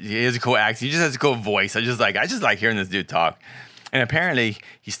 he has a cool accent. He just has a cool voice. I just like hearing this dude talk. And apparently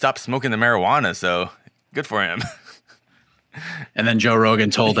he stopped smoking the marijuana, so good for him. And then Joe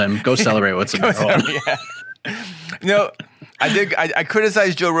Rogan told him, go celebrate what's in the No, I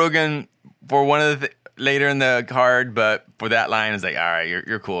criticized Joe Rogan for one of the later in the card, but for that line, it's like, all right,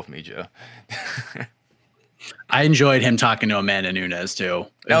 you're cool with me, Joe. I enjoyed him talking to Amanda Nunes too.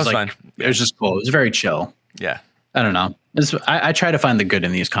 That was fun. It was just cool. It was very chill. Yeah. I don't know. I try to find the good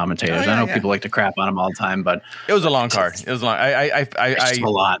in these commentators. I know people like to crap on them all the time, but it was a long card. It was long. It's a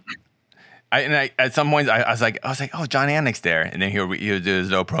lot. At some points I was like, oh, John Anik's there, and then he'll do his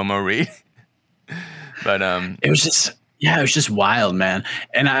little promo read. But it was just wild, man.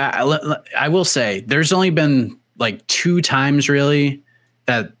 And I will say, there's only been like 2 times really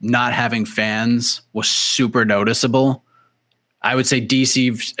that not having fans was super noticeable. I would say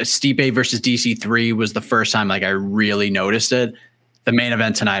Stipe versus DC3 was the first time like I really noticed it. The main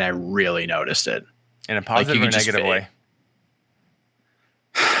event tonight, I really noticed it. In a positive or negative way?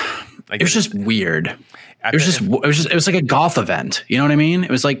 Like it was just weird. It was like a golf event. You know what I mean?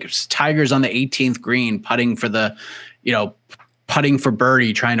 It was like Tigers on the 18th green putting for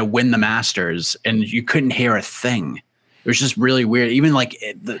birdie, trying to win the Masters, and you couldn't hear a thing. It was just really weird. Even like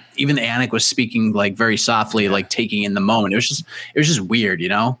even Anik was speaking like very softly, like taking in the moment. It was just weird,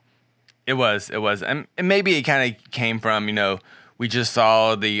 It was, and maybe it kind of came from we just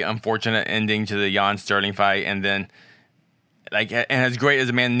saw the unfortunate ending to the Jan Sterling fight, and then and as great as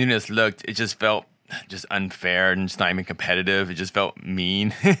Amanda Nunes looked, it just felt just unfair and just not even competitive. It just felt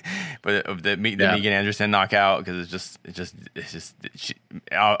mean. But the Megan Anderson knockout, because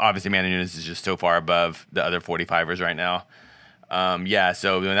obviously Amanda Nunes is just so far above the other 45ers right now.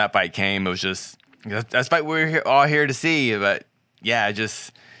 So when that fight came, it was just that's fight we're all here to see. But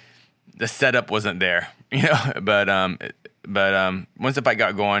just the setup wasn't there, But once the fight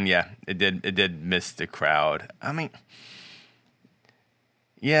got going, it did miss the crowd. I mean.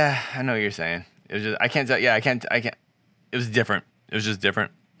 Yeah, I know what you're saying. It was just I can't. It was different. It was just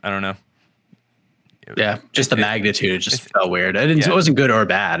different. I don't know. Just the magnitude. It just felt weird. It wasn't good or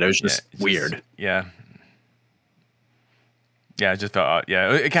bad. It was just weird. It just felt odd.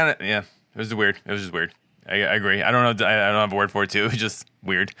 It kind of. It was weird. It was just weird. I agree. I don't know. I don't have a word for it too. It was just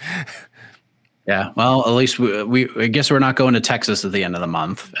weird. Yeah, well, at least we I guess we're not going to Texas at the end of the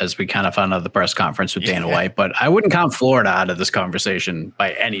month, as we kind of found out at the press conference with Dana White. But I wouldn't count Florida out of this conversation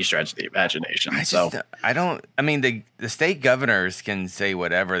by any stretch of the imagination. I mean, the state governors can say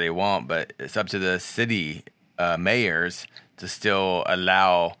whatever they want, but it's up to the city mayors to still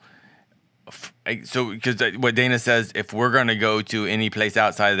allow. So, because what Dana says, if we're going to go to any place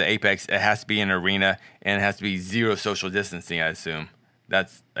outside of the Apex, it has to be an arena and it has to be zero social distancing, I assume.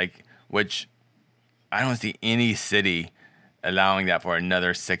 That's which I don't see any city allowing that for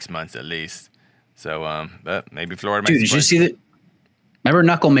another 6 months at least. So, but maybe Florida. Dude, did you see that?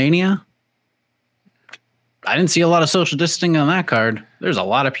 Remember Knucklemania? I didn't see a lot of social distancing on that card. There's a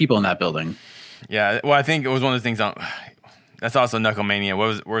lot of people in that building. Yeah, well, I think it was one of the things that's also Knucklemania.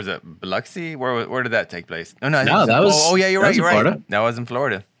 Where was it? Biloxi? Where did that take place? No, that was. Oh yeah, you're right. Florida. That was in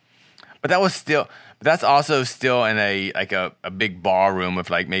Florida. But that was still. But that's also still in a big ballroom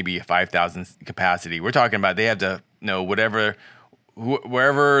with maybe 5,000 capacity. We're talking about they have to wherever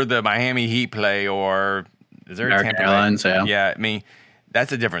the Miami Heat play, or is there American Airlines? Yeah, I mean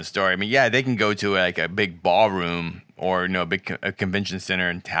that's a different story. I mean, yeah, they can go to a big ballroom or a big convention center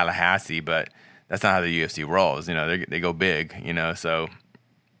in Tallahassee, but that's not how the UFC rolls. They go big. So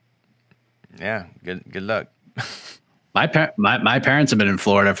yeah, good luck. My parents have been in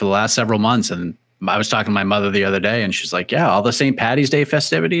Florida for the last several months, and I was talking to my mother the other day, and she's like, yeah, all the St. Patty's Day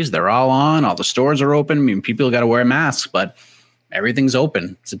festivities, they're all on. All the stores are open. I mean, people got to wear masks, but everything's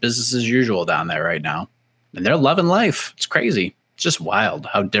open. It's business as usual down there right now. And they're loving life. It's crazy. It's just wild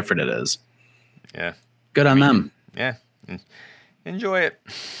how different it is. Yeah. Good on them. Yeah. Enjoy it.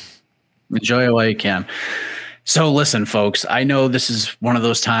 Enjoy it while you can. So listen, folks, I know this is one of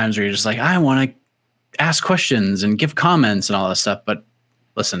those times where you're just like, I want to ask questions and give comments and all that stuff. But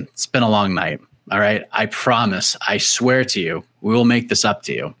listen, it's been a long night. All right. I promise, I swear to you, we will make this up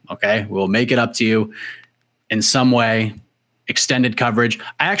to you. Okay. We'll make it up to you in some way. Extended coverage.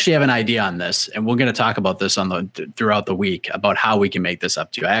 I actually have an idea on this, and we're going to talk about this throughout the week about how we can make this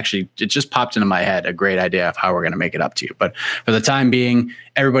up to you. It just popped into my head, a great idea of how we're going to make it up to you. But for the time being,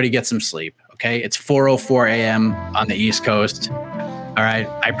 everybody get some sleep. Okay. It's 4:04 a.m. on the East Coast. All right.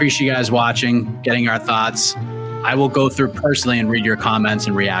 I appreciate you guys watching, getting our thoughts. I will go through personally and read your comments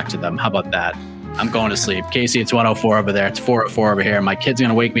and react to them. How about that? I'm going to sleep. Casey, it's 1:04 over there. It's 4:04 over here. My kid's going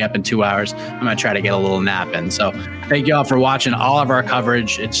to wake me up in 2 hours. I'm going to try to get a little nap in. So thank you all for watching all of our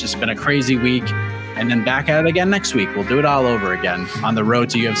coverage. It's just been a crazy week. And then back at it again next week. We'll do it all over again on the road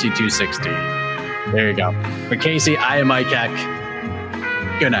to UFC 260. There you go. For Casey, I am Mike Heck.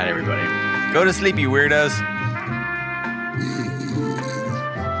 Good night, everybody. Go to sleep, you weirdos.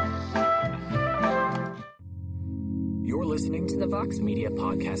 You're listening to the Vox Media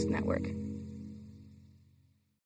Podcast Network.